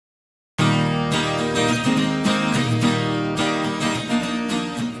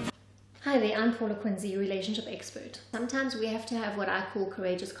Hi there, I'm Paula Quincy, relationship expert. Sometimes we have to have what I call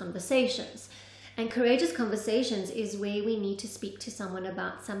courageous conversations. And courageous conversations is where we need to speak to someone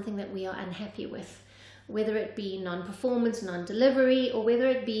about something that we are unhappy with, whether it be non-performance, non-delivery, or whether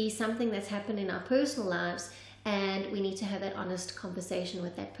it be something that's happened in our personal lives and we need to have that honest conversation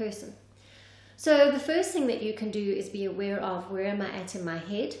with that person. So the first thing that you can do is be aware of, where am I at in my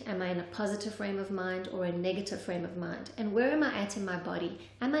head? Am I in a positive frame of mind or a negative frame of mind? And where am I at in my body?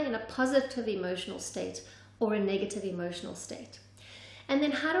 Am I in a positive emotional state or a negative emotional state? And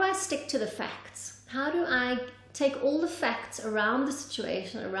then how do I stick to the facts? How do I take all the facts around the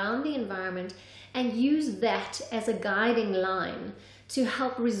situation, around the environment, and use that as a guiding line to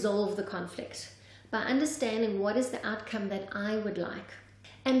help resolve the conflict by understanding what is the outcome that I would like?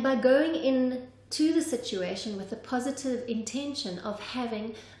 And by going into the situation with a positive intention of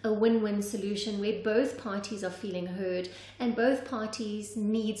having a win-win solution where both parties are feeling heard and both parties'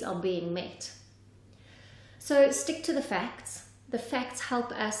 needs are being met. So stick to the facts. The facts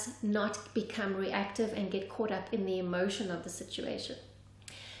help us not become reactive and get caught up in the emotion of the situation.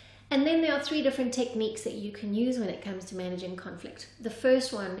 And then there are 3 different techniques that you can use when it comes to managing conflict. The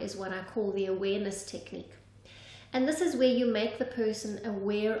first one is what I call the awareness technique. And this is where you make the person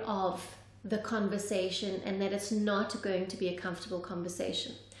aware of the conversation and that it's not going to be a comfortable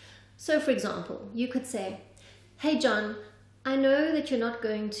conversation. So for example, you could say, "Hey John, I know that you're not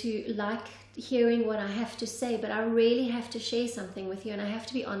going to like hearing what I have to say, but I really have to share something with you and I have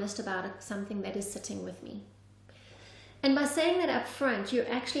to be honest about something that is sitting with me." And by saying that up front,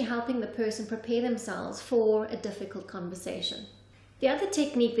 you're actually helping the person prepare themselves for a difficult conversation. The other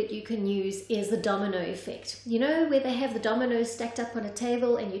technique that you can use is the domino effect. You know where they have the dominoes stacked up on a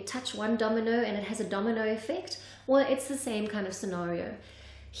table and you touch one domino and it has a domino effect? Well, it's the same kind of scenario.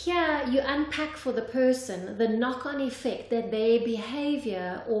 Here you unpack for the person the knock-on effect that their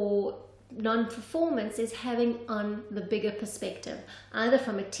behavior or non-performance is having on the bigger perspective, either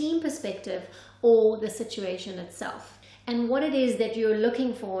from a team perspective or the situation itself, and what it is that you're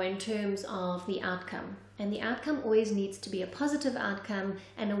looking for in terms of the outcome. And the outcome always needs to be a positive outcome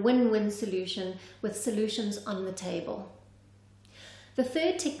and a win-win solution with solutions on the table. The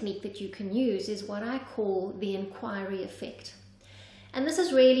third technique that you can use is what I call the inquiry effect. And this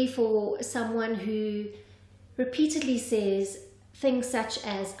is really for someone who repeatedly says things such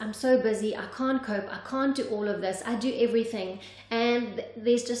as, "I'm so busy, I can't cope, I can't do all of this, I do everything." And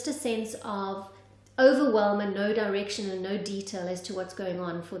there's just a sense of overwhelm and no direction and no detail as to what's going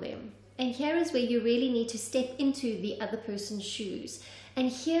on for them. And here is where you really need to step into the other person's shoes and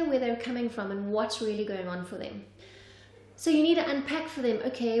hear where they're coming from and what's really going on for them. So you need to unpack for them,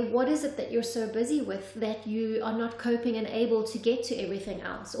 okay, what is it that you're so busy with that you are not coping and able to get to everything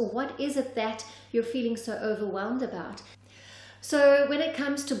else? Or what is it that you're feeling so overwhelmed about? So when it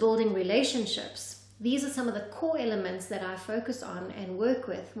comes to building relationships, these are some of the core elements that I focus on and work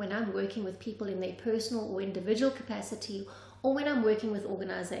with when I'm working with people in their personal or individual capacity, or when I'm working with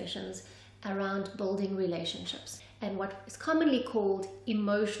organizations around building relationships and what is commonly called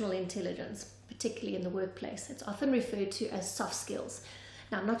emotional intelligence, particularly in the workplace. It's often referred to as soft skills.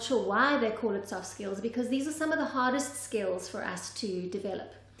 Now, I'm not sure why they call it soft skills, because these are some of the hardest skills for us to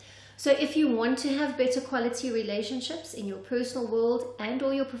develop. So if you want to have better quality relationships in your personal world and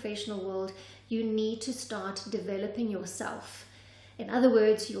or your professional world, you need to start developing yourself. In other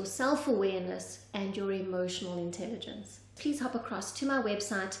words, your self-awareness and your emotional intelligence. Please hop across to my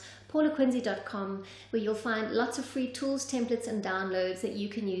website, paulaquincy.com, where you'll find lots of free tools, templates, and downloads that you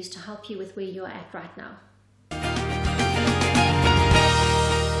can use to help you with where you're at right now.